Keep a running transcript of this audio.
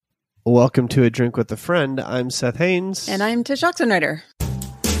Welcome to A Drink with a Friend. I'm Seth Haynes. And I'm Tish Oxenrider.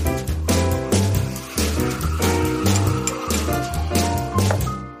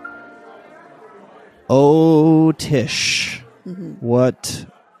 Oh, Tish, what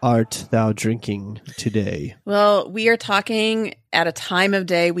art thou drinking today? Well, we are talking at a time of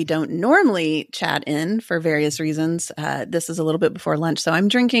day we don't normally chat in for various reasons. This is a little bit before lunch, so I'm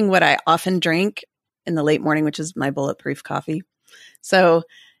drinking what I often drink in the late morning, which is my bulletproof coffee. So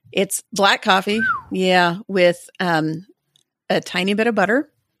it's black coffee, with a tiny bit of butter,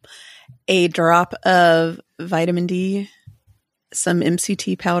 a drop of vitamin D, some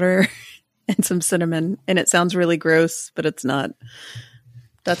MCT powder, and some cinnamon. And it sounds really gross, but it's not.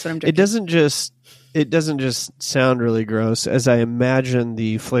 That's what I'm drinking. It doesn't just sound really gross. As I imagine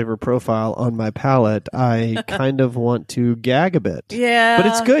the flavor profile on my palate, I kind of want to gag a bit. Yeah. But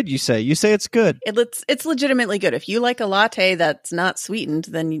it's good, you say. You say it's good. It's legitimately good. If you like a latte that's not sweetened,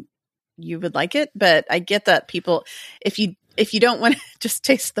 then you would like it. But I get that people, if you don't want to just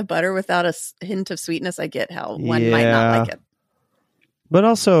taste the butter without a hint of sweetness, I get how one might not like it. But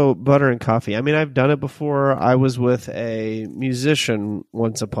also butter and coffee. I mean, I've done it before. I was with a musician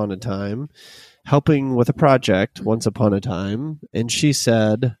once upon a time, helping with a project once upon a time. And she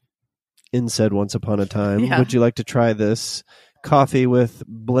said once upon a time, would you like to try this coffee with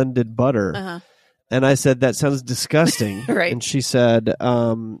blended butter? Uh-huh. And I said, that sounds disgusting. Right. And she said,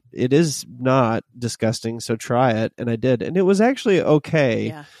 it is not disgusting, so try it. And I did. And it was actually okay.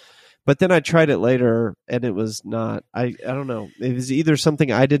 Yeah. But then I tried it later, and it was not. I don't know. It was either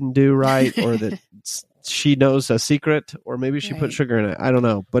something I didn't do right, or that she knows a secret, or maybe she put sugar in it. I don't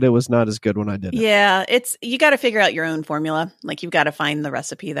know. But it was not as good when I did it. Yeah, you got to figure out your own formula. Like, you've got to find the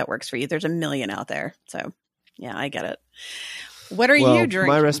recipe that works for you. There's a million out there. So, yeah, I get it. What are you drinking?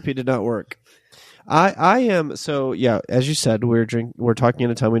 My recipe did not work. I am, so yeah, as you said, we're talking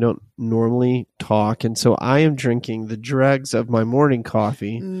at a time we don't normally talk, and so I am drinking the dregs of my morning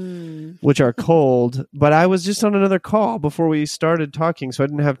coffee, which are cold, but I was just on another call before we started talking, so I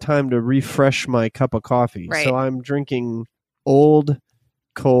didn't have time to refresh my cup of coffee. Right. So I'm drinking old,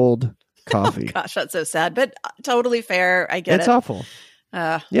 cold coffee. Oh, gosh, that's so sad, but totally fair. I get it. It's awful.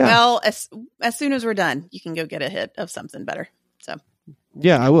 Well, as soon as we're done, you can go get a hit of something better. So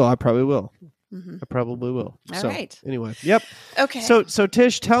yeah, I will. I probably will. Mm-hmm. I probably will. All right. Anyway, yep. Okay. So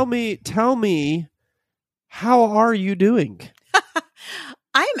Tish, tell me, how are you doing?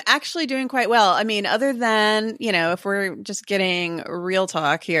 I'm actually doing quite well. I mean, other than, if we're just getting real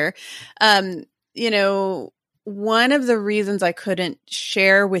talk here, one of the reasons I couldn't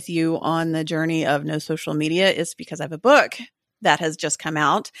share with you on the journey of no social media is because I have a book that has just come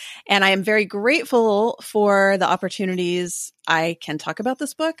out. And I am very grateful for the opportunities I can talk about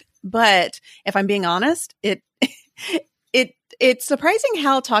this book. But if I'm being honest, it's surprising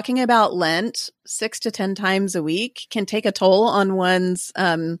how talking about Lent 6 to 10 times a week can take a toll on one's,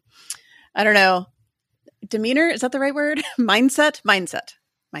 demeanor. Is that the right word? Mindset.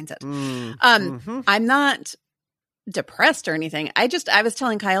 I'm not depressed or anything. I was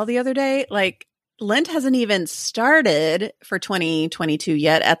telling Kyle the other day, like, Lent hasn't even started for 2022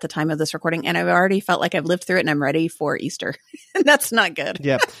 yet at the time of this recording, and I've already felt like I've lived through it and I'm ready for Easter. That's not good.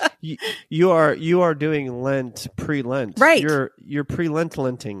 Yeah. You are doing Lent, pre-Lent. Right. You're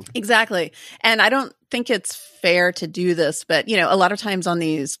pre-Lent-lenting. Exactly. And I don't think it's fair to do this, but a lot of times on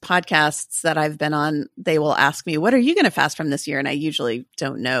these podcasts that I've been on, they will ask me, what are you going to fast from this year? And I usually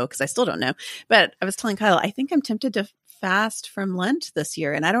don't know, because I still don't know. But I was telling Kyle, I think I'm tempted to fast from Lent this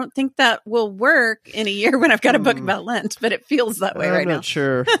year, and I don't think that will work in a year when I've got a book about Lent, but it feels that way right now.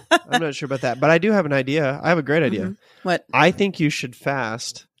 I'm not sure about that, but I do have an idea. I have a great idea. What? I think you should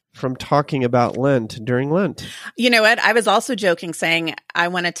fast from talking about Lent during Lent. You know what? I was also joking, saying I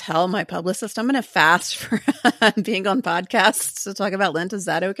want to tell my publicist I'm going to fast for being on podcasts to talk about Lent. Is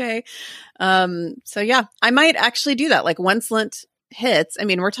that okay? So yeah, I might actually do that. Like, once Lent hits, I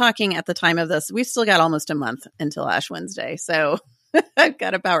mean, we're talking at the time of this, we've still got almost a month until Ash Wednesday, so I've got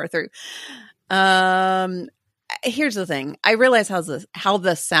to power through. Here's the thing. I realize how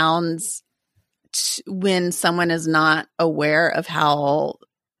this sounds when someone is not aware of how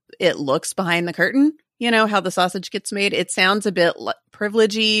it looks behind the curtain, how the sausage gets made. It sounds a bit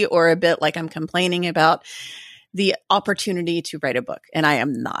privilegey, or a bit like I'm complaining about the opportunity to write a book. And I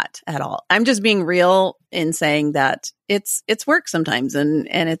am not at all. I'm just being real in saying that it's work sometimes, and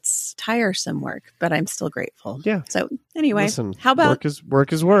it's tiresome work, but I'm still grateful. Yeah. So anyway, listen, how about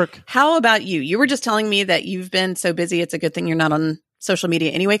work is work. How about you? You were just telling me that you've been so busy. It's a good thing you're not on social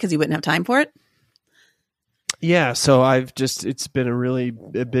media anyway, because you wouldn't have time for it. Yeah. So it's been a really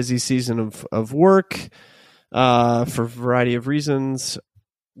busy season of work, for a variety of reasons.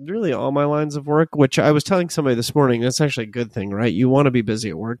 really all my lines of work, which I was telling somebody this morning, that's actually a good thing, right? You want to be busy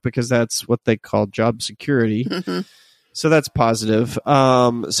at work because that's what they call job security. So that's positive.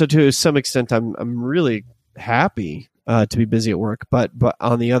 So to some extent, I'm really happy to be busy at work, but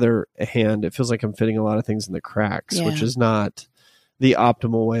on the other hand, it feels like I'm fitting a lot of things in the cracks, which is not the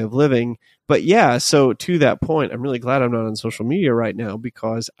optimal way of living. But yeah, so to that point, I'm really glad I'm not on social media right now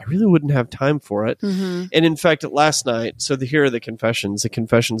because I really wouldn't have time for it. And in fact, last night, so here are the confessions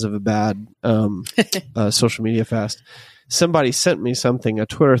of a bad social media fast. Somebody sent me a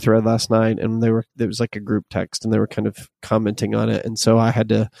Twitter thread last night, and there was like a group text, and they were kind of commenting on it. And so I had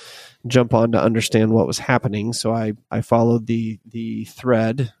to jump on to understand what was happening. So I followed the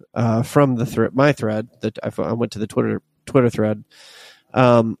thread from my thread that I went to the Twitter thread.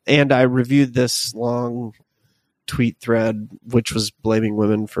 And I reviewed this long tweet thread, which was blaming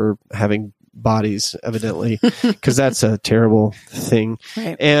women for having bodies, evidently, because that's a terrible thing.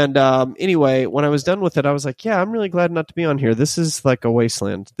 Right. And anyway, when I was done with it, I was like, yeah, I'm really glad not to be on here. This is like a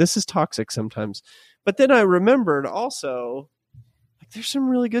wasteland. This is toxic sometimes. But then I remembered also, like, there's some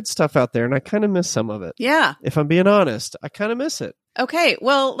really good stuff out there, and I kind of miss some of it. Yeah. If I'm being honest, I kind of miss it. Okay.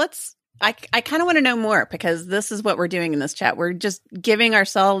 Well, I kind of want to know more because this is what we're doing in this chat. We're just giving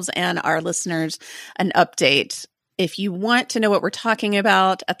ourselves and our listeners an update. If you want to know what we're talking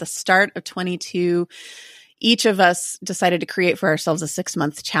about, at the start of 22, each of us decided to create for ourselves a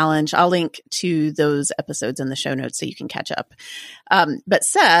 6-month challenge. I'll link to those episodes in the show notes so you can catch up. But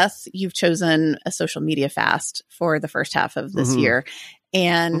Seth, you've chosen a social media fast for the first half of this year.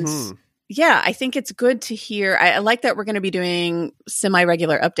 And yeah, I think it's good to hear. I like that we're going to be doing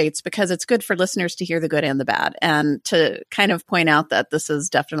semi-regular updates because it's good for listeners to hear the good and the bad and to kind of point out that this is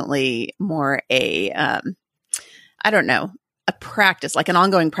definitely more a practice, like an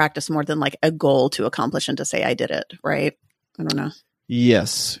ongoing practice more than like a goal to accomplish and to say I did it, right? I don't know.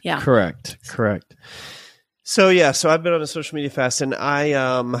 Yes. Yeah. Correct. So I've been on a social media fast, and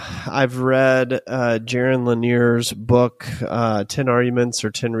I've read Jaron Lanier's book, 10 Arguments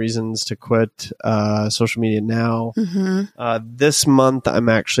or 10 Reasons to Quit Social Media Now. This month, I'm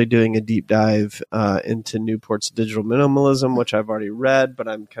actually doing a deep dive into Newport's Digital Minimalism, which I've already read, but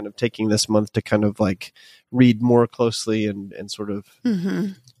I'm kind of taking this month to kind of like read more closely and sort of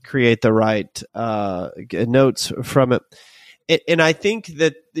create the right notes from it. And I think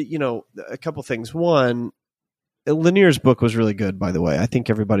that, a couple things. One, Lanier's book was really good, by the way. I think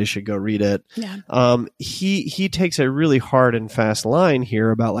everybody should go read it. Yeah. He takes a really hard and fast line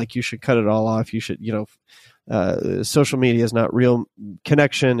here about like you should cut it all off. You should, social media is not real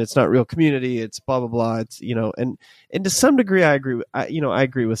connection. It's not real community. It's blah blah blah. It's and to some degree, I agree. I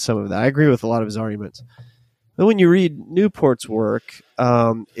agree with some of that. I agree with a lot of his arguments. But when you read Newport's work,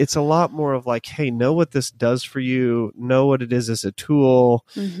 it's a lot more of like, hey, know what this does for you. Know what it is as a tool.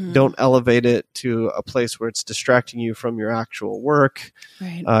 Don't elevate it to a place where it's distracting you from your actual work,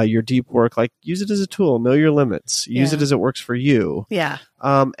 your deep work. Like, use it as a tool. Know your limits. Use it as it works for you. Yeah.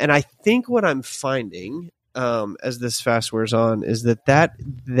 And I think what I'm finding as this fast wears on is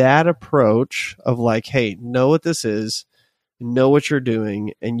that approach of like, hey, know what this is. Know what you're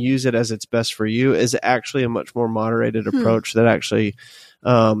doing and use it as it's best for you is actually a much more moderated approach that actually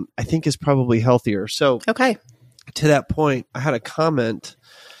I think is probably healthier. So to that point, I had a comment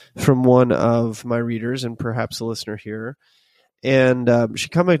from one of my readers and perhaps a listener here. And she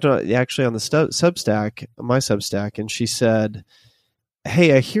commented on the Substack, my Substack, and she said,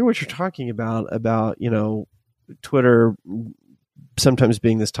 hey, I hear what you're talking about, Twitter sometimes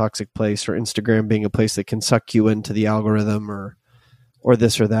being this toxic place or Instagram being a place that can suck you into the algorithm or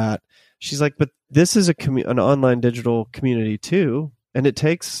this or that. She's like, but this is an online digital community too. And it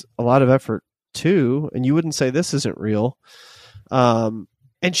takes a lot of effort too. And you wouldn't say this isn't real. And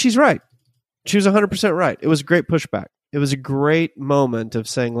she's right. She was 100% right. It was a great pushback. It was a great moment of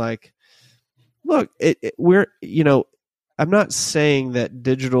saying like, look, I'm not saying that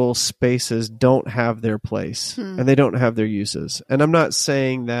digital spaces don't have their place and they don't have their uses. And I'm not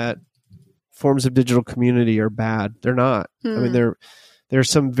saying that forms of digital community are bad. They're not. I mean, there are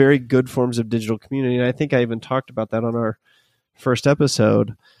some very good forms of digital community. And I think I even talked about that on our first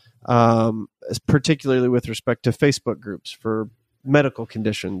episode, particularly with respect to Facebook groups for medical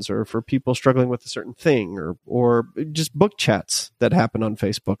conditions or for people struggling with a certain thing or just book chats that happen on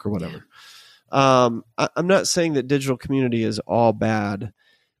Facebook or whatever. I'm not saying that digital community is all bad,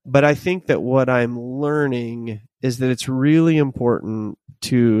 but I think that what I'm learning is that it's really important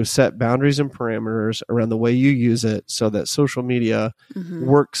to set boundaries and parameters around the way you use it so that social media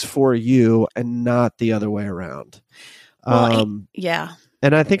works for you and not the other way around. Well,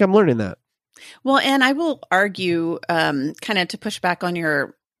 and I think I'm learning that. Well, and I will argue kind of to push back on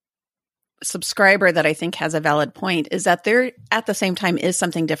your subscriber that I think has a valid point is that there at the same time is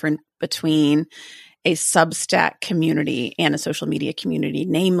something different between a Substack community and a social media community,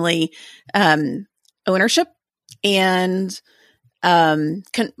 namely ownership and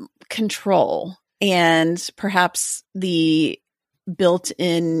control, and perhaps the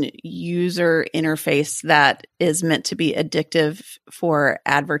built-in user interface that is meant to be addictive for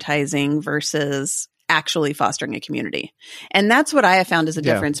advertising versus actually fostering a community. And that's what I have found is a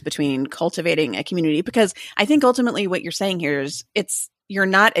difference between cultivating a community, because I think ultimately what you're saying here is you're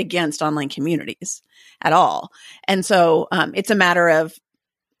not against online communities at all. And so it's a matter of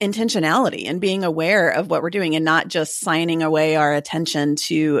intentionality and being aware of what we're doing and not just signing away our attention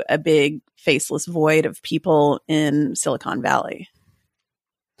to a big faceless void of people in Silicon Valley.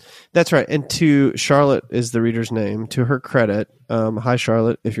 That's right. And to Charlotte is the reader's name. To her credit, hi,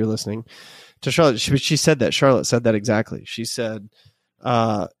 Charlotte, if you're listening. To Charlotte, she said that. Charlotte said that exactly. She said,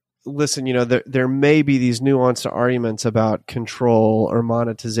 listen, there may be these nuanced arguments about control or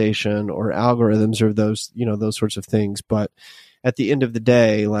monetization or algorithms or those sorts of things. But at the end of the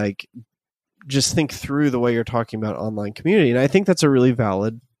day, like, just think through the way you're talking about online community. And I think that's a really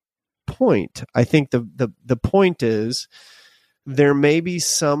valid point. I think the point is there may be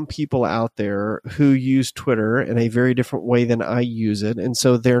some people out there who use Twitter in a very different way than I use it. And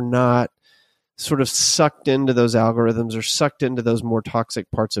so they're not sort of sucked into those algorithms or sucked into those more toxic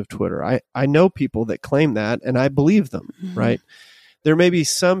parts of Twitter. I know people that claim that, and I believe them, right? There may be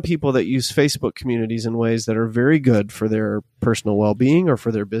some people that use Facebook communities in ways that are very good for their personal well-being or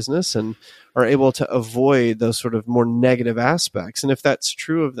for their business and are able to avoid those sort of more negative aspects. And if that's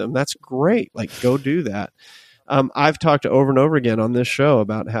true of them, that's great. Like, go do that. I've talked over and over again on this show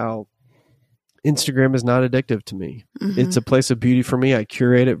about how Instagram is not addictive to me. It's a place of beauty for me. I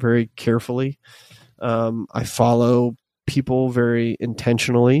curate it very carefully. I follow people very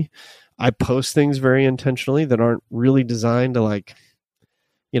intentionally. I post things very intentionally that aren't really designed to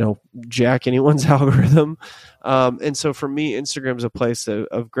jack anyone's algorithm. And so for me, Instagram is a place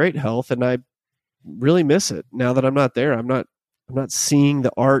of great health, and I really miss it now that I'm not there. I'm not seeing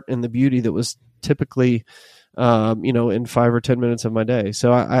the art and the beauty that was typically in 5 or 10 minutes of my day.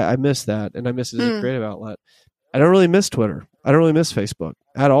 So I miss that, and I miss it as a creative outlet. I don't really miss Twitter. I don't really miss Facebook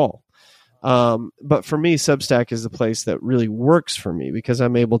at all. But for me, Substack is the place that really works for me because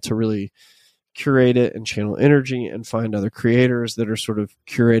I'm able to really curate it and channel energy and find other creators that are sort of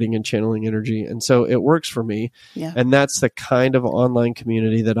curating and channeling energy. And so it works for me. Yeah. And that's the kind of online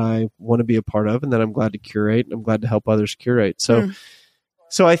community that I want to be a part of and that I'm glad to curate, and I'm glad to help others curate. So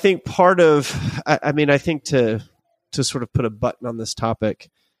I think I think to sort of put a button on this topic,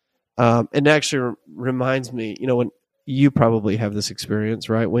 and actually reminds me, when you probably have this experience,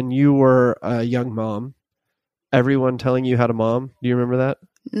 right? When you were a young mom, everyone telling you how to mom. Do you remember that?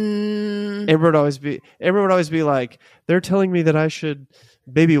 Everyone would always be like, they're telling me that I should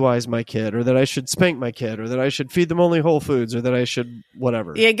baby wise my kid, or that I should spank my kid, or that I should feed them only whole foods, or that I should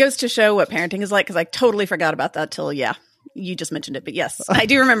whatever. Yeah, it goes to show what parenting is like, because I totally forgot about that till you just mentioned it, but yes, I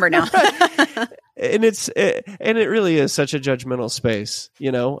do remember now. And it really is such a judgmental space,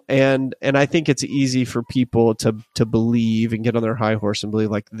 and I think it's easy for people to believe and get on their high horse and believe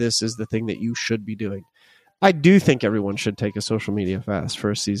like this is the thing that you should be doing. I do think everyone should take a social media fast for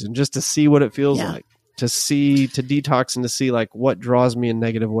a season just to see what it feels like, to detox and to see like what draws me in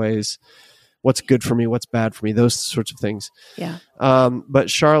negative ways, what's good for me, what's bad for me, those sorts of things. Yeah. But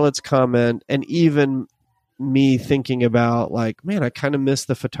Charlotte's comment, and even me thinking about like, man, I kind of miss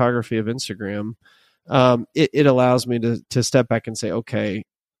the photography of Instagram. It allows me to step back and say, okay,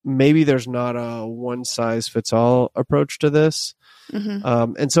 maybe there's not a one size fits all approach to this.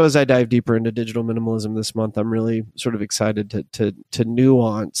 And so as I dive deeper into digital minimalism this month, I'm really sort of excited to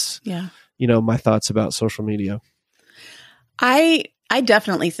nuance, my thoughts about social media. I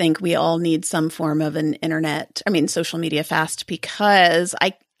definitely think we all need some form of social media fast, because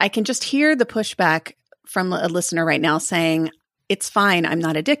I can just hear the pushback from a listener right now saying, it's fine, I'm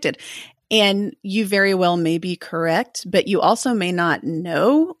not addicted. And you very well may be correct, but you also may not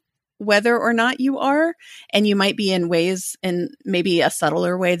know whether or not you are, and you might be in ways, in maybe a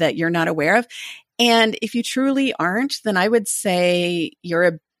subtler way that you're not aware of. And if you truly aren't, then I would say you're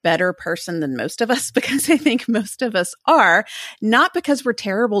a better person than most of us, because I think most of us are, not because we're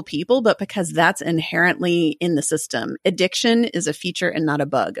terrible people, but because that's inherently in the system. Addiction is a feature and not a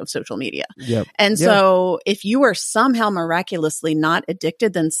bug of social media. Yep. And so if you are somehow miraculously not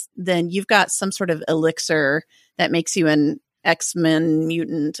addicted, then you've got some sort of elixir that makes you an X-Men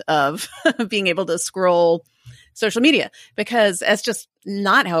mutant of being able to scroll social media, because that's just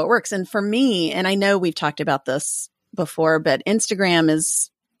not how it works. And for me, and I know we've talked about this before, but Instagram is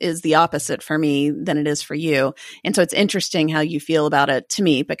is the opposite for me than it is for you. And so it's interesting how you feel about it to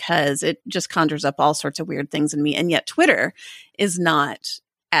me, because it just conjures up all sorts of weird things in me. And yet Twitter is not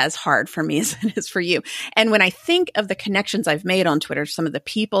as hard for me as it is for you. And when I think of the connections I've made on Twitter, some of the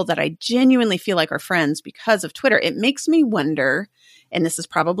people that I genuinely feel like are friends because of Twitter, it makes me wonder, and this is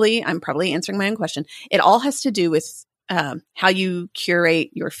I'm probably answering my own question. It all has to do with how you curate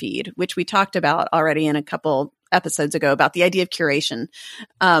your feed, which we talked about already in a couple episodes ago about the idea of curation,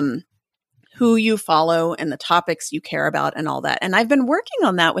 who you follow and the topics you care about and all that. And I've been working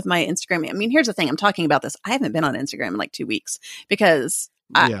on that with my Instagram. I mean, here's the thing. I'm talking about this. I haven't been on Instagram in like 2 weeks because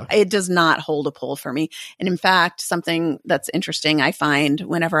it does not hold a pull for me. And in fact, something that's interesting I find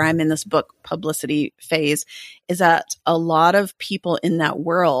whenever I'm in this book publicity phase is that a lot of people in that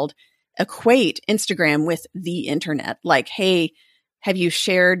world equate Instagram with the internet. Like, hey, have you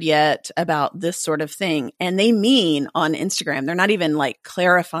shared yet about this sort of thing? And they mean on Instagram. They're not even like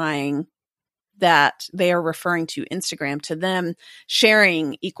clarifying that they are referring to Instagram. To them,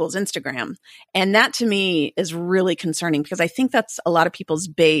 sharing equals Instagram. And that to me is really concerning, because I think that's a lot of people's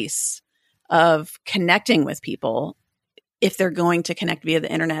base of connecting with people if they're going to connect via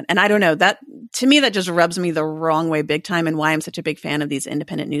the internet. And I don't know, that to me, that just rubs me the wrong way big time, and why I'm such a big fan of these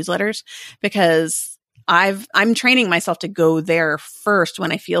independent newsletters, because I'm training myself to go there first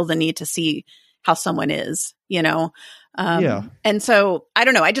when I feel the need to see how someone is, you know? And so I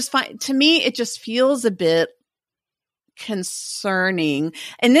don't know. I just find, to me, it just feels a bit concerning.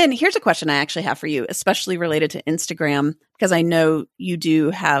 And then here's a question I actually have for you, especially related to Instagram, because I know you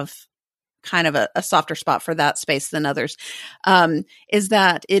do have kind of a softer spot for that space than others, is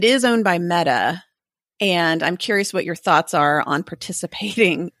that it is owned by Meta. And I'm curious what your thoughts are on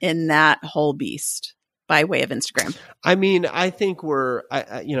participating in that whole beast by way of Instagram. I mean, I think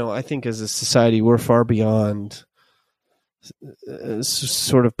I think as a society, we're far beyond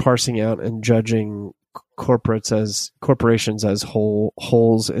sort of parsing out and judging corporations as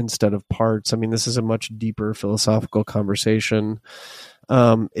wholes instead of parts. I mean, this is a much deeper philosophical conversation.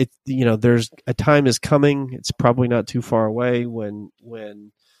 There's a time is coming. It's probably not too far away when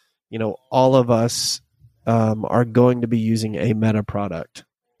all of us are going to be using a Meta product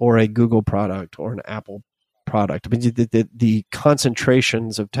or a Google product or an Apple product. I mean, the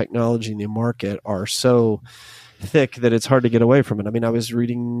concentrations of technology in the market are so thick that it's hard to get away from it. I mean, I was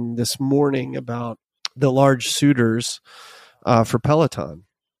reading this morning about the large suitors for Peloton,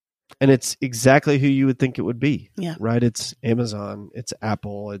 and it's exactly who you would think it would be. Yeah. Right. It's Amazon, it's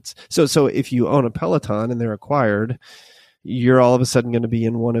Apple. It's so if you own a Peloton and they're acquired, you're all of a sudden going to be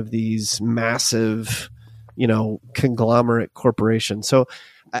in one of these massive, conglomerate corporations. So,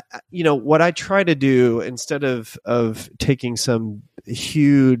 what I try to do, instead of taking some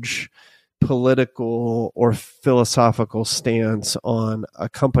huge political or philosophical stance on a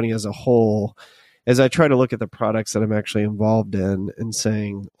company as a whole, as I try to look at the products that I'm actually involved in and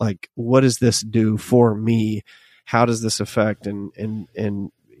saying, like, what does this do for me? How does this affect and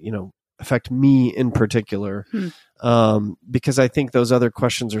affect me in particular? Because I think those other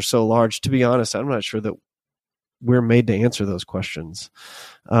questions are so large. To be honest, I'm not sure that we're made to answer those questions.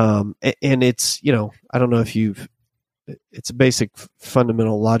 And it's, I don't know if it's a basic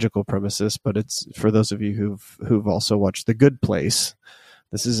fundamental logical premises, but it's for those of you who've also watched The Good Place.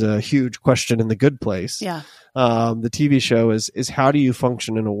 This is a huge question in The Good Place. Yeah. The TV show is how do you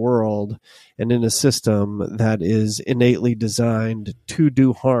function in a world and in a system that is innately designed to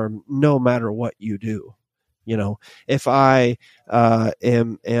do harm no matter what you do? If I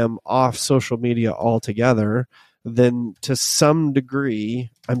am off social media altogether, then to some degree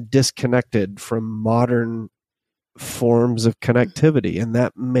I'm disconnected from modern forms of connectivity, and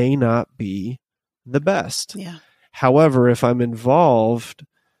that may not be the best. Yeah. However, if I'm involved,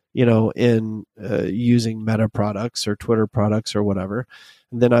 in using Meta products or Twitter products or whatever,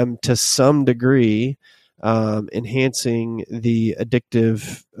 then I'm to some degree enhancing the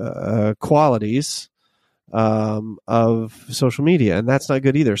addictive qualities of social media, and that's not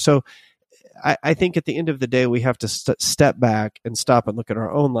good either. So I think at the end of the day, we have to step back and stop and look at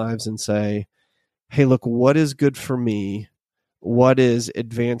our own lives and say, hey, look, what is good for me? What is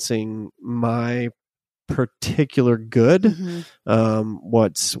advancing my particular good? Mm-hmm.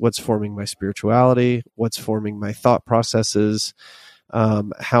 What's forming my spirituality? What's forming my thought processes?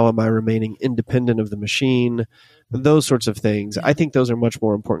 How am I remaining independent of the machine? Those sorts of things. I think those are much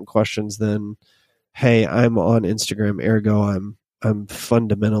more important questions than, hey, I'm on Instagram, ergo I'm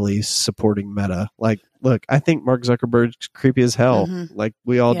fundamentally supporting Meta. Like, look, I think Mark Zuckerberg's creepy as hell. Mm-hmm. Like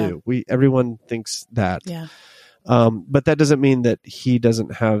we all do. Everyone thinks that. Yeah. But that doesn't mean that he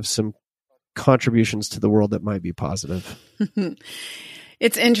doesn't have some contributions to the world that might be positive.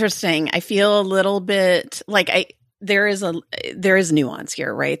 It's interesting. I feel a little bit like there is nuance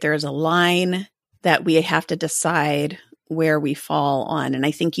here, right? There is a line that we have to decide where we fall on. And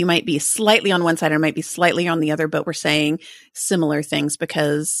I think you might be slightly on one side and I might be slightly on the other, but we're saying similar things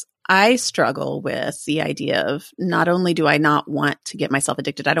because I struggle with the idea of not only do I not want to get myself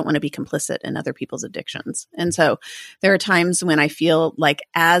addicted, I don't want to be complicit in other people's addictions. And so there are times when I feel like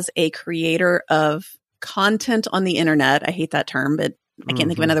as a creator of content on the internet, I hate that term, but I can't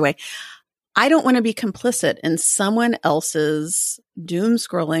think of another way. I don't want to be complicit in someone else's doom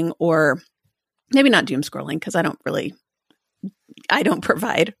scrolling, or maybe not doom scrolling because I don't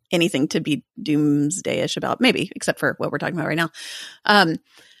provide anything to be doomsday-ish about, maybe, except for what we're talking about right now.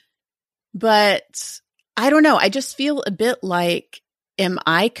 But I don't know. I just feel a bit like, am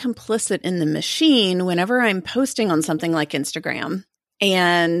I complicit in the machine whenever I'm posting on something like Instagram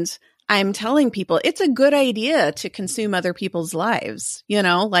and I'm telling people it's a good idea to consume other people's lives? You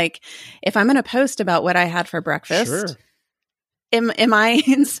know, like if I'm going to post about what I had for breakfast, Sure. am I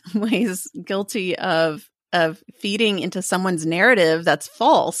in some ways guilty of feeding into someone's narrative that's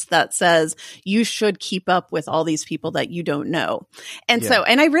false, that says you should keep up with all these people that you don't know? And so,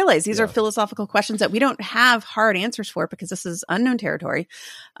 and I realize these are philosophical questions that we don't have hard answers for because this is unknown territory.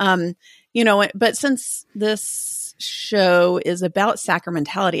 You know, but since this show is about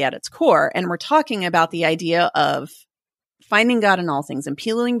sacramentality at its core, and we're talking about the idea of finding God in all things and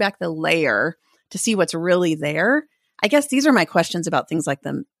peeling back the layer to see what's really there, I guess these are my questions about things like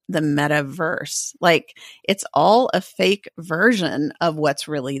the metaverse. Like, it's all a fake version of what's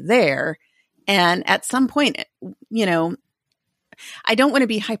really there. And at some point, you know, I don't want to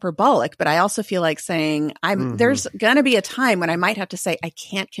be hyperbolic, but I also feel like saying there's going to be a time when I might have to say, I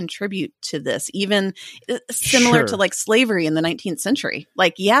can't contribute to this, even similar to like slavery in the 19th century.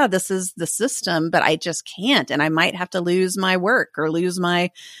 Like, yeah, this is the system, but I just can't. And I might have to lose my work or lose my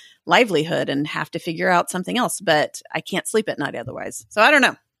livelihood and have to figure out something else, but I can't sleep at night otherwise. So I don't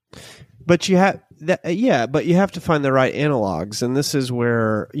know. But you have but you have to find the right analogs, and this is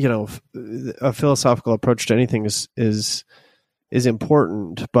where, you know, a philosophical approach to anything is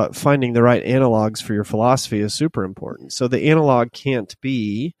important, but finding the right analogs for your philosophy is super important. So the analog can't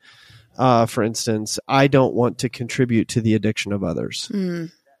be, for instance, I don't want to contribute to the addiction of others.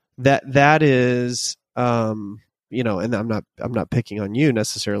 That is, you know, and I'm not picking on you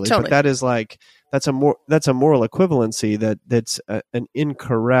necessarily, totally. But that is like, that's a moral equivalency that's an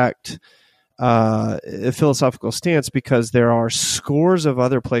incorrect philosophical stance, because there are scores of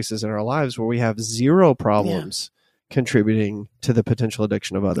other places in our lives where we have zero problems contributing to the potential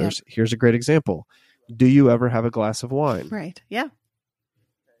addiction of others. Here's a great example. Do you ever have a glass of wine? Right. Yeah.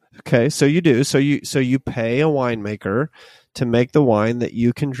 Okay. So you do. So you pay a winemaker to make the wine that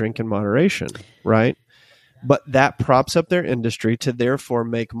you can drink in moderation, right? But that props up their industry to therefore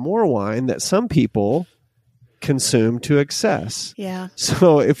make more wine that some people consume to excess. Yeah.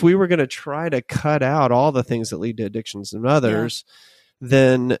 So if we were going to try to cut out all the things that lead to addictions in others,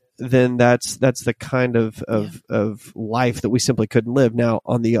 then that's the kind of life that we simply couldn't live. Now,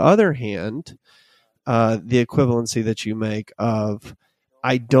 on the other hand, the equivalency that you make of,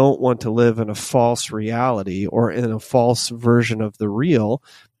 I don't want to live in a false reality or in a false version of the real.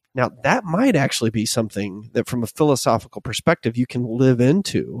 Now, that might actually be something that from a philosophical perspective, you can live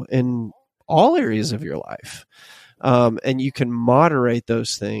into in all areas of your life. And you can moderate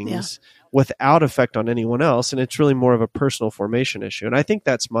those things without effect on anyone else. And it's really more of a personal formation issue. And I think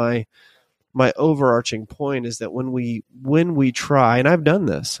that's my overarching point, is that when we try, and I've done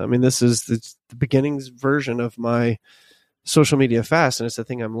this, I mean, this is the beginnings version of my social media fast. And it's the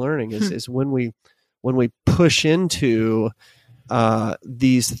thing I'm learning is when we push into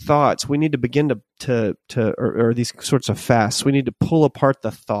these thoughts, we need to begin to or these sorts of fasts, we need to pull apart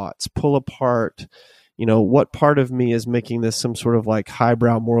the thoughts, pull apart, you know, what part of me is making this some sort of like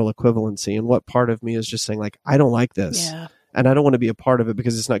highbrow moral equivalency, and what part of me is just saying like, I don't like this, and I don't want to be a part of it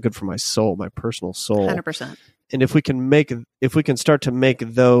because it's not good for my soul, my personal soul. 100%. And if we can start to make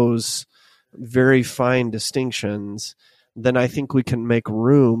those very fine distinctions, then I think we can make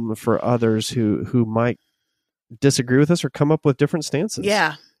room for others who might disagree with us or come up with different stances.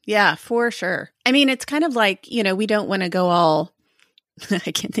 Yeah, for sure. I mean, it's kind of like, you know, we don't want to go all,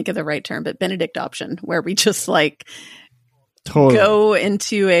 I can't think of the right term, but Benedict option, where we just like go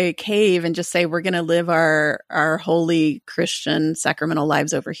into a cave and just say, we're going to live our holy Christian sacramental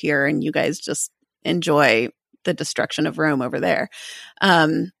lives over here, and you guys just enjoy the destruction of Rome over there.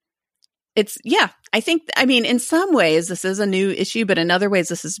 I think, I mean, in some ways this is a new issue, but in other ways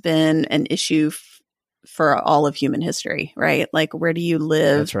this has been an issue for all of human history, right? Like, where do you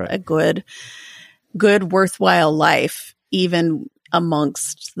live a good, worthwhile life, even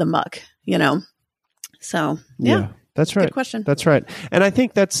amongst the muck, you know? So, yeah. That's right. Good question. That's right. And I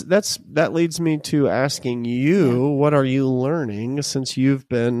think that leads me to asking you, what are you learning since you've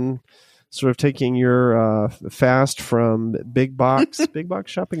been sort of taking your fast from big box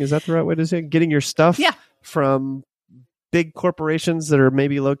shopping? Is that the right way to say it? Getting your stuff from big corporations that are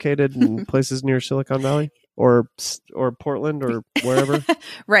maybe located in places near Silicon Valley or Portland or wherever?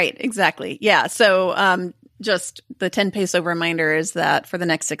 Right. Exactly. Yeah. So, just the 10 peso reminder is that for the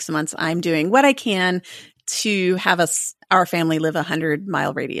next 6 months, I'm doing what I can to have our family live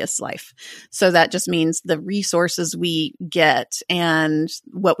 100-mile radius life. So that just means the resources we get and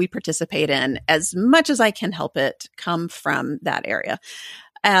what we participate in, as much as I can help it, come from that area.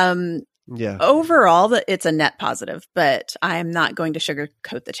 Overall, it's a net positive, but I'm not going to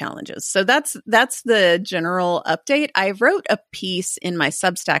sugarcoat the challenges. So that's the general update. I wrote a piece in my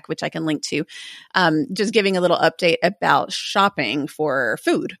Substack, which I can link to, just giving a little update about shopping for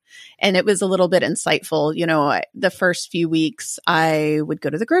food. And it was a little bit insightful. You know, the first few weeks I would go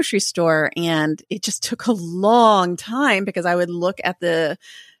to the grocery store and it just took a long time because I would look at the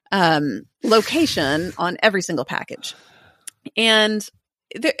location on every single package. And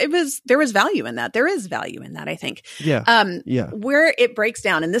there was value in that. There is value in that, I think. Where it breaks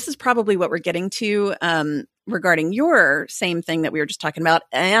down, and this is probably what we're getting to regarding your same thing that we were just talking about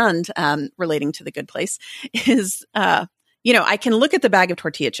and relating to the good place is, I can look at the bag of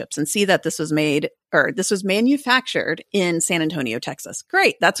tortilla chips and see that this was manufactured in San Antonio, Texas.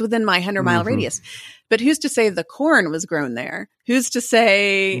 Great. That's within my 100-mile radius. But who's to say the corn was grown there? Who's to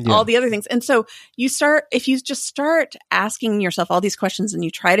say all the other things? And so if you just start asking yourself all these questions and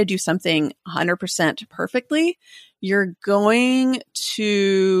you try to do something 100% perfectly, you're going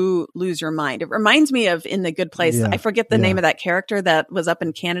to lose your mind. It reminds me of in The Good Place. I forget the name of that character that was up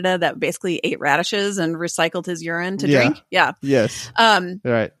in Canada that basically ate radishes and recycled his urine to drink. Yeah. Yes.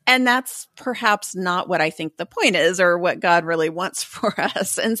 Right. And that's perhaps not what I think the point is or what God really wants for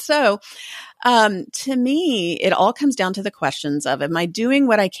us. And so, to me, it all comes down to the questions of, am I doing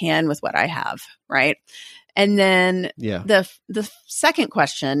what I can with what I have? Right. And then the second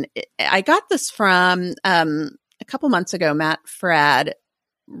question, I got this from, a couple months ago. Matt Fradd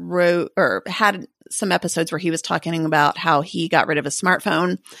wrote or had some episodes where he was talking about how he got rid of his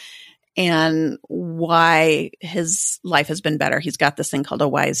smartphone and why his life has been better. He's got this thing called a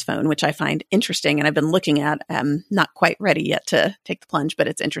Wise Phone, which I find interesting. And I've been looking at, not quite ready yet to take the plunge, but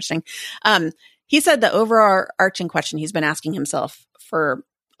it's interesting. He said the overarching question he's been asking himself for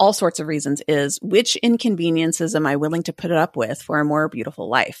all sorts of reasons is, which inconveniences am I willing to put up with for a more beautiful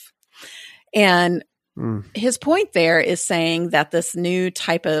life? And his point there is saying that this new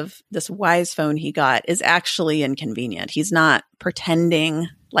type of this Wise Phone he got is actually inconvenient. He's not pretending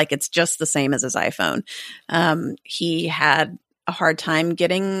like it's just the same as his iPhone. He had a hard time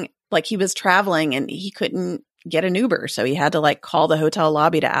he was traveling and he couldn't get an Uber. So he had to call the hotel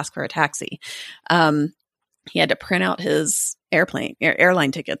lobby to ask for a taxi. He had to print out his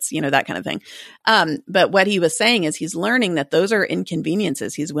airline tickets, that kind of thing. But what he was saying is he's learning that those are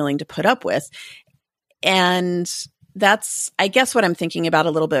inconveniences he's willing to put up with. And that's, I guess, what I'm thinking about a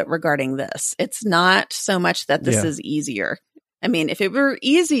little bit regarding this. It's not so much that this is easier. I mean, if it were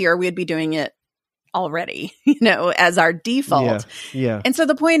easier, we'd be doing it already, as our default. Yeah. And so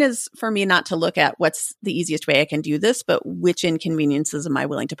the point is for me not to look at what's the easiest way I can do this, but which inconveniences am I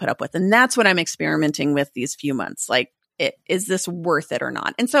willing to put up with? And that's what I'm experimenting with these few months. Is this worth it or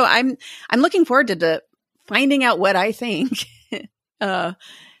not? And so I'm looking forward to finding out what I think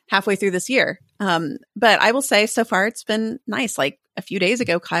halfway through this year. But I will say so far it's been nice. Like a few days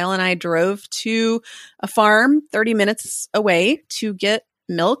ago, Kyle and I drove to a farm 30 minutes away to get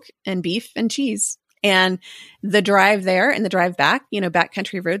milk and beef and cheese. And the drive there and the drive back,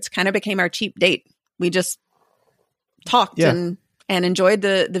 backcountry roads kind of became our cheap date. We just talked and enjoyed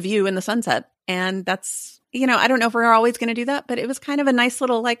the view and the sunset. And that's, I don't know if we're always going to do that, but it was kind of a nice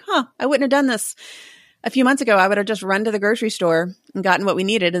little I wouldn't have done this a few months ago. I would have just run to the grocery store and gotten what we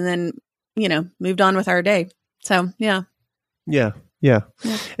needed and then, moved on with our day. So, yeah.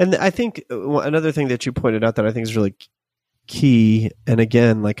 And I think another thing that you pointed out that I think is really key, and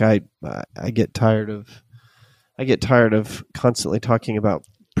again, I get tired of constantly talking about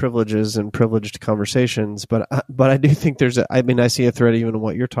privileges and privileged conversations, but I do think I see a thread even in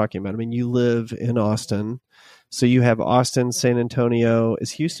what you're talking about. I mean, you live in Austin, so you have Austin, San Antonio.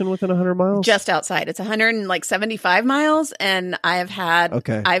 Is Houston within 100 miles? Just outside. It's 175 miles, and I've had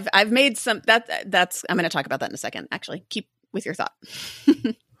I've made some that's I'm going to talk about that in a second. Actually, keep with your thought.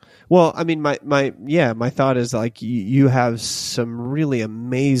 Well, I mean, my thought is you have some really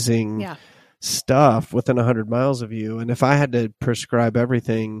amazing stuff within 100 miles of you. And if I had to prescribe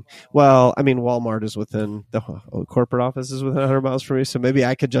everything, well, I mean, Walmart is within the corporate office is within 100 miles from me. So maybe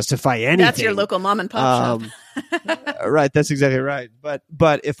I could justify anything. That's your local mom and pop shop. Right. That's exactly right.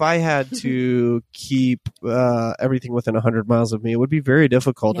 But if I had to keep everything within 100 miles of me, it would be very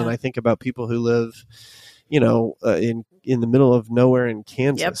difficult. Yeah. And I think about people who live, in the middle of nowhere in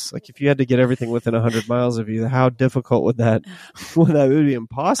Kansas. Yep. Like if you had to get everything within 100 miles of you, how difficult would that be?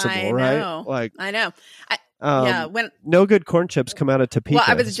 Impossible, right? I know. No good corn chips come out of Topeka. Well,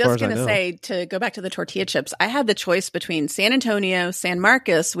 I was just going to say, to go back to the tortilla chips, I had the choice between San Antonio, San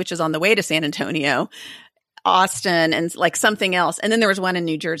Marcos, which is on the way to San Antonio, Austin, and like something else. And then there was one in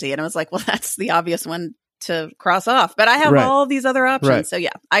New Jersey. And I was like, well, that's the obvious one to cross off. But I have all these other options. Right. So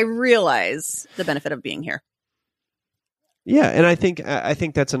yeah, I realize the benefit of being here. Yeah. And I think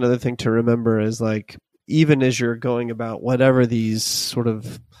that's another thing to remember is like, even as you're going about whatever these sort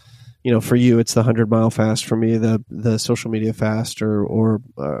of, for you, it's the 100-mile fast. For me, the social media fast or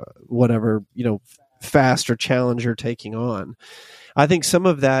whatever, fast or challenge you're taking on. I think some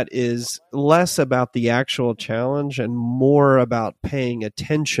of that is less about the actual challenge and more about paying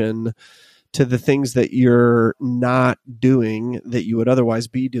attention to the things that you're not doing that you would otherwise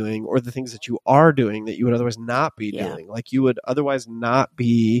be doing, or the things that you are doing that you would otherwise not be doing. Like you would otherwise not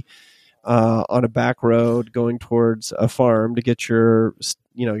be on a back road going towards a farm to get your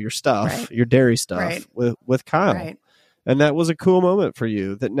stuff, your dairy stuff with Kyle. Right. And that was a cool moment for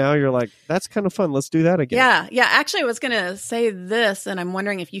you that now you're like, that's kind of fun. Let's do that again. Yeah. Actually, I was going to say this, and I'm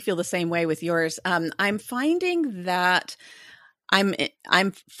wondering if you feel the same way with yours. I'm finding that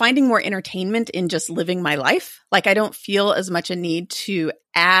I'm finding more entertainment in just living my life. Like I don't feel as much a need to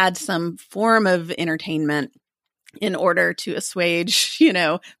add some form of entertainment in order to assuage,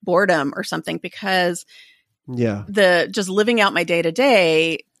 boredom or something, because just living out my day to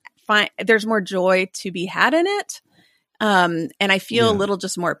day, there's more joy to be had in it. And I feel a little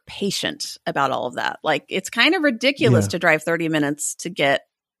just more patient about all of that. Like it's kind of ridiculous to drive 30 minutes to get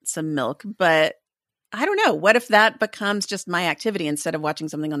some milk, but I don't know. What if that becomes just my activity instead of watching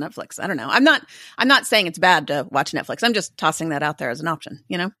something on Netflix? I don't know. I'm not saying it's bad to watch Netflix. I'm just tossing that out there as an option,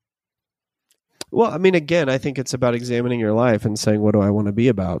 Well, I mean, again, I think it's about examining your life and saying, what do I want to be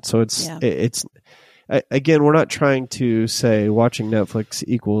about? So it's again, we're not trying to say watching Netflix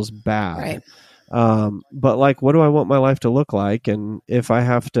equals bad. Right. But like, what do I want my life to look like? And if I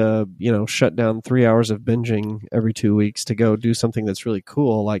have to, shut down 3 hours of binging every 2 weeks to go do something that's really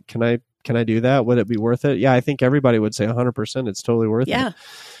cool, like, can I do that? Would it be worth it? Yeah, I think everybody would say 100% it's totally worth it.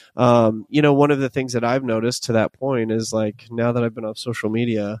 One of the things that I've noticed to that point is like, now that I've been off social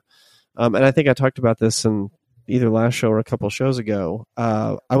media, and I think I talked about this in either last show or a couple shows ago,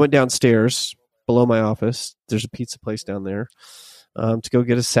 I went downstairs below my office. There's a pizza place down there, to go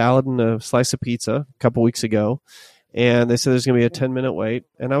get a salad and a slice of pizza a couple weeks ago. And they said there's going to be a 10-minute wait.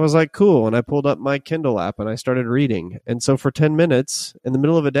 And I was like, cool. And I pulled up my Kindle app and I started reading. And so for 10 minutes in the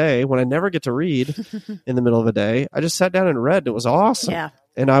middle of a day, when I never get to read in the middle of a day, I just sat down and read. And it was awesome. Yeah.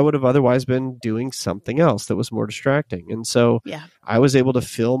 And I would have otherwise been doing something else that was more distracting. And so I was able to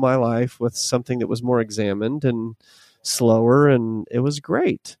fill my life with something that was more examined and slower. And it was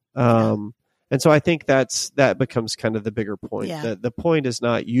great. And so I think that becomes kind of the bigger point. Yeah. The point is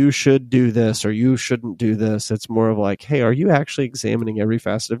not you should do this or you shouldn't do this. It's more of like, hey, are you actually examining every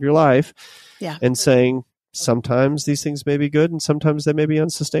facet of your life? Yeah. And saying sometimes these things may be good and sometimes they may be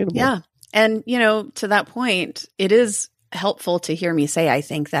unsustainable. Yeah. And, to that point, it is helpful to hear me say, I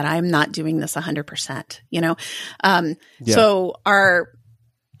think, that I'm not doing this 100%, So our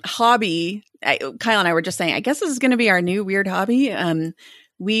hobby, Kyle and I were just saying, I guess this is going to be our new weird hobby.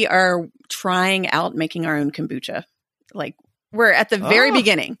 We are trying out making our own kombucha. Like we're at the very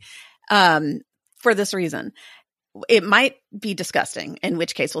beginning, for this reason. It might be disgusting, in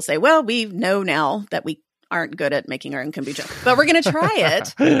which case we'll say, well, we know now that we aren't good at making our own kombucha, but we're going to try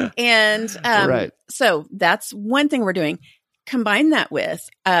it. And so that's one thing we're doing. Combine that with,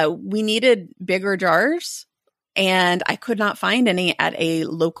 we needed bigger jars. And I could not find any at a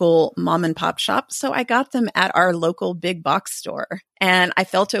local mom and pop shop. So I got them at our local big box store. And I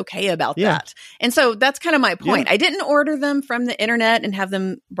felt okay about that. And so that's kind of my point. I didn't order them from the internet and have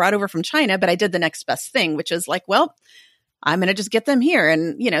them brought over from China, but I did the next best thing, which is like, well, I'm going to just get them here.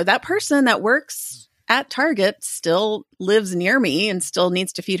 And, that person that works at Target still lives near me and still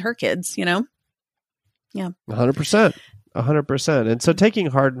needs to feed her kids, Yeah. 100%. 100%. And so taking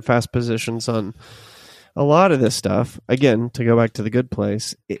hard and fast positions on a lot of this stuff, again, to go back to the good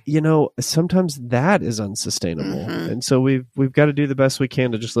place, sometimes that is unsustainable. And so we've got to do the best we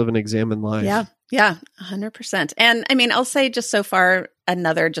can to just live and examine life. Yeah, 100%. And I mean, I'll say just so far,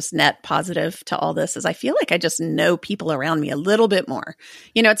 another just net positive to all this is I feel like I just know people around me a little bit more.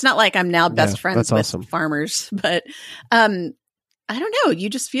 It's not like I'm now best friends with farmers, but I don't know. You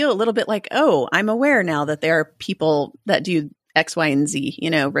just feel a little bit like, oh, I'm aware now that there are people that do X, Y, and Z,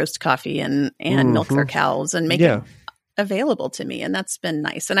 roast coffee and milk their cows and make it available to me. And that's been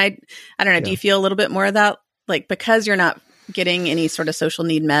nice. And I don't know, do you feel a little bit more of that? Like, because you're not getting any sort of social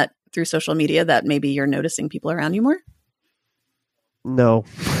need met through social media, that maybe you're noticing people around you more? No.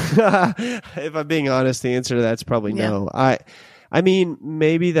 If I'm being honest, the answer to that's probably no. I mean,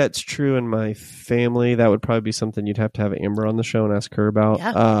 maybe that's true in my family. That would probably be something you'd have to have Amber on the show and ask her about.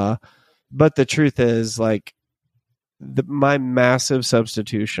 Yeah. But the truth is, like, my massive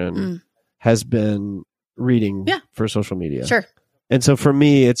substitution has been reading for social media. Sure. And so for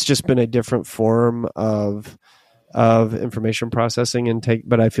me, it's just been a different form of information processing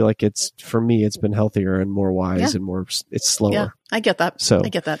but I feel like it's been healthier and more wise and it's slower. Yeah, I get that. So I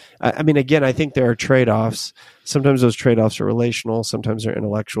get that. I mean, again, I think there are trade-offs. Sometimes those trade-offs are relational. Sometimes they're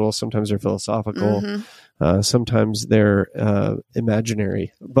intellectual. Sometimes they're philosophical. Sometimes they're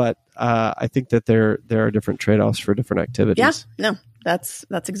imaginary. But I think that there are different trade-offs for different activities. Yeah, no, that's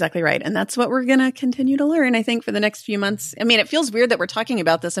exactly right. And that's what we're going to continue to learn, I think, for the next few months. I mean, it feels weird that we're talking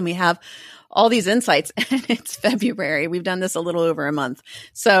about this and we have all these insights and it's February. We've done this a little over a month.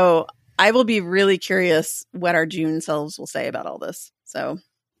 So I will be really curious what our June selves will say about all this. So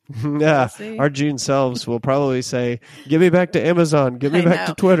yeah, our June selves will probably say, "Give me back to Amazon. Give me back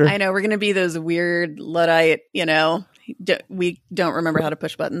to Twitter." I know we're going to be those weird Luddite, we don't remember how to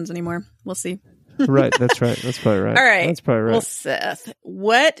push buttons anymore. We'll see. Right. That's right. That's probably right. All right. That's probably right. Well, Seth,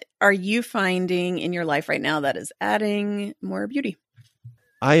 what are you finding in your life right now that is adding more beauty?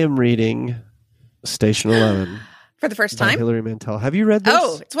 I am reading Station 11 for the first time. Hilary Mantel. Have you read this?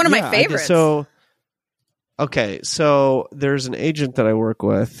 Oh, it's one of my favorites. So there's an agent that I work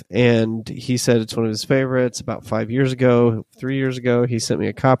with, and he said it's one of his favorites. About 3 years ago, he sent me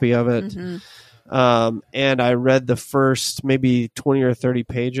a copy of it. And I read the first maybe 20 or 30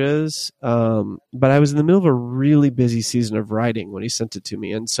 pages. But I was in the middle of a really busy season of writing when he sent it to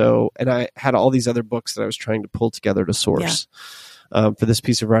me. And I had all these other books that I was trying to pull together to source for this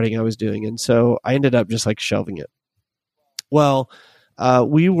piece of writing I was doing. And so I ended up just like shelving it. Well,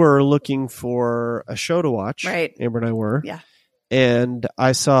 we were looking for a show to watch. Right. Amber and I were. Yeah. And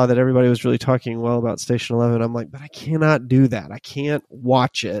I saw that everybody was really talking well about Station 11. I'm like, but I cannot do that. I can't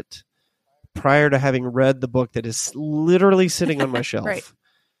watch it prior to having read the book that is literally sitting on my shelf. Right.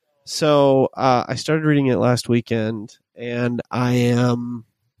 So I started reading it last weekend, and I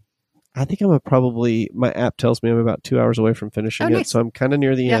think my app tells me I'm about 2 hours away from finishing it. So I'm kind of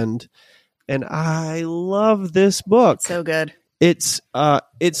near the end. And I love this book. It's so good. It's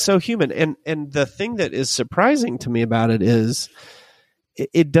so human. And the thing that is surprising to me about it is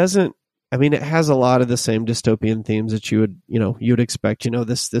it doesn't, I mean, it has a lot of the same dystopian themes that you would expect.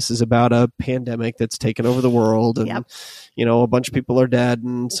 This is about a pandemic that's taken over the world, and a bunch of people are dead,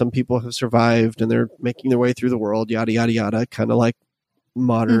 and some people have survived, and they're making their way through the world. Yada yada yada, kind of like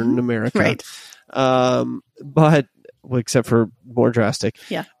modern America, right? But except for more drastic.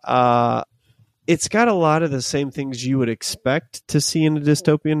 Yeah. It's got a lot of the same things you would expect to see in a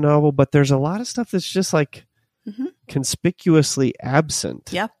dystopian novel, but there's a lot of stuff that's just like conspicuously absent.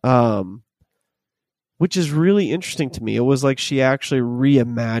 Yeah. Which is really interesting to me. It was like she actually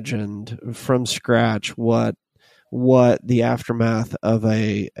reimagined from scratch what the aftermath of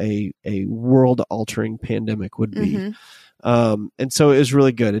a world-altering pandemic would be. And so it was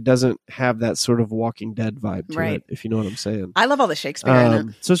really good. It doesn't have that sort of Walking Dead vibe to it, if you know what I'm saying. I love all the Shakespeare in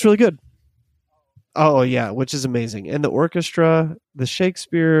it. So it's really good. Oh, yeah, which is amazing. And the orchestra, the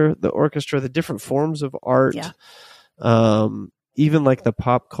Shakespeare, the orchestra, the different forms of art, even like the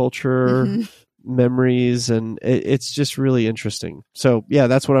pop culture memories, and it's just really interesting. So, yeah,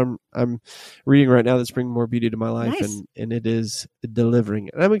 that's what I'm reading right now that's bringing more beauty to my life, and it is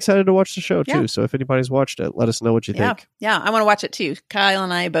delivering. And I'm excited to watch the show, too. So if anybody's watched it, let us know what you think. Yeah, I want to watch it, too. Kyle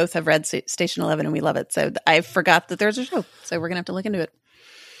and I both have read Station 11, and we love it. So I forgot that there's a show, so we're going to have to look into it.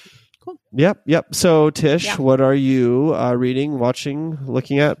 Cool. Yep. So, Tish, what are you reading, watching,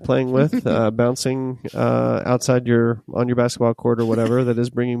 looking at, playing with, bouncing outside on your basketball court or whatever that is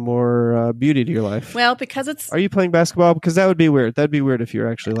bringing more beauty to your life? Well, because Are you playing basketball? Because that would be weird. That'd be weird if you're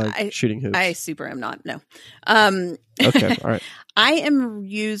actually shooting hoops. I super am not. No. Okay. All right. I am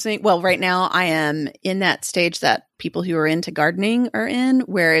right now I am in that stage that people who are into gardening are in,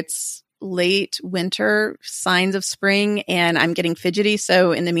 where it's late winter, signs of spring, and I'm getting fidgety.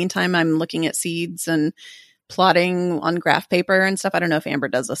 So in the meantime, I'm looking at seeds and plotting on graph paper and stuff. I don't know if Amber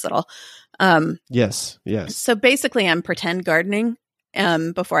does this at all. Yes. So basically, I'm pretend gardening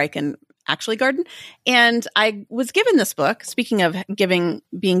before I can actually garden. And I was given this book, speaking of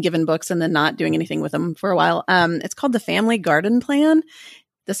being given books and then not doing anything with them for a while. It's called The Family Garden Plan.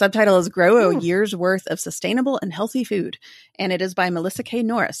 The subtitle is Grow a Year's Worth of Sustainable and Healthy Food. And it is by Melissa K.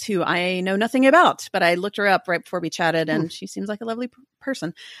 Norris, who I know nothing about, but I looked her up right before we chatted and she seems like a lovely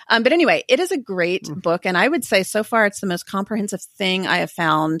person. But anyway, it is a great book. And I would say so far, it's the most comprehensive thing I have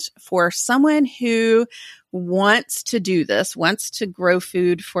found for someone who wants to do this, wants to grow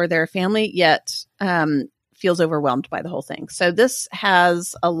food for their family, yet feels overwhelmed by the whole thing. So this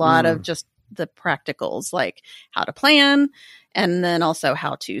has a lot of just the practicals, like how to plan, and then also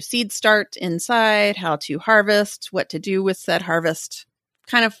how to seed start inside, how to harvest, what to do with that harvest,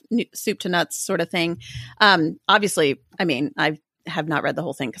 kind of soup to nuts sort of thing. Obviously, I mean, I have not read the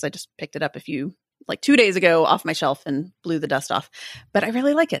whole thing because I just picked it up 2 days ago off my shelf and blew the dust off, but I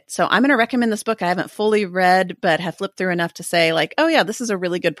really like it. So I'm going to recommend this book. I haven't fully read, but have flipped through enough to say like, oh yeah, this is a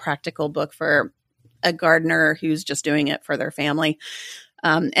really good practical book for a gardener who's just doing it for their family.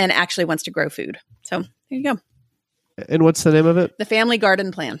 And actually wants to grow food. So there you go. And what's the name of it? The Family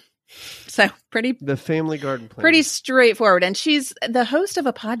Garden Plan. So The Family Garden Plan. Pretty straightforward. And she's the host of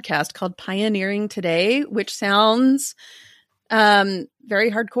a podcast called Pioneering Today, which sounds very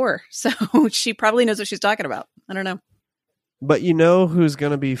hardcore. So she probably knows what she's talking about. I don't know. But you know who's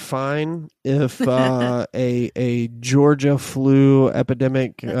going to be fine if a Georgia flu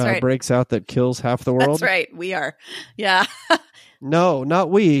epidemic breaks out that kills half the world? That's right. We are. Yeah. No,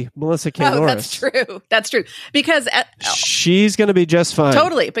 not we. Melissa K. Norris. That's true. Because she's going to be just fine.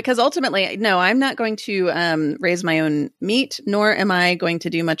 Totally. Because ultimately, no, I'm not going to raise my own meat, nor am I going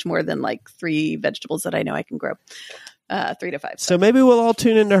to do much more than like 3 vegetables that I know I can grow. 3 to 5. So maybe we'll all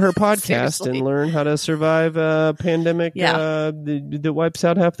tune into her podcast and learn how to survive a pandemic that wipes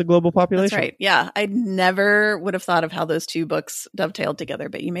out half the global population. That's right. Yeah. I never would have thought of how those 2 books dovetailed together,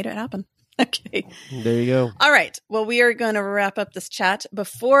 but you made it happen. Okay. There you go. All right. Well, we are going to wrap up this chat.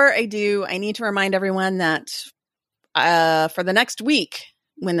 Before I do, I need to remind everyone that for the next week,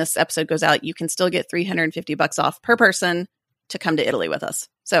 when this episode goes out, you can still get $350 off per person to come to Italy with us.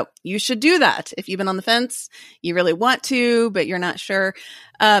 So you should do that. If you've been on the fence, you really want to, but you're not sure.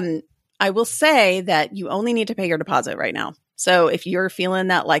 I will say that you only need to pay your deposit right now. So if you're feeling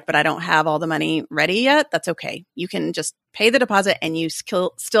that but I don't have all the money ready yet, that's okay. You can just pay the deposit and you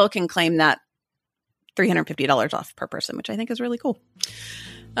still can claim that $350 off per person, which I think is really cool.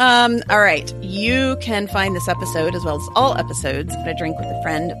 All right. You can find this episode as well as all episodes at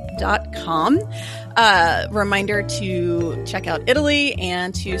adrinkwithafriend.com. Reminder to check out Italy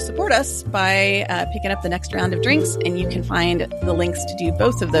and to support us by picking up the next round of drinks. And you can find the links to do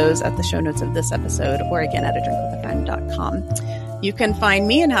both of those at the show notes of this episode or again at adrinkwithafriend.com. You can find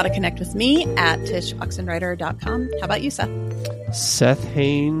me and how to connect with me at tishoxenrider.com. How about you, Seth?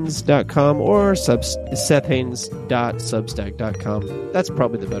 SethHaines.com or SethHaines.substack.com. That's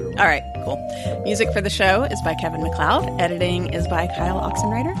probably the better one. All right, cool. Music for the show is by Kevin MacLeod. Editing is by Kyle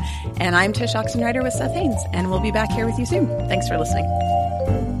Oxenrider. And I'm Tish Oxenrider with Seth Haines. And we'll be back here with you soon. Thanks for listening.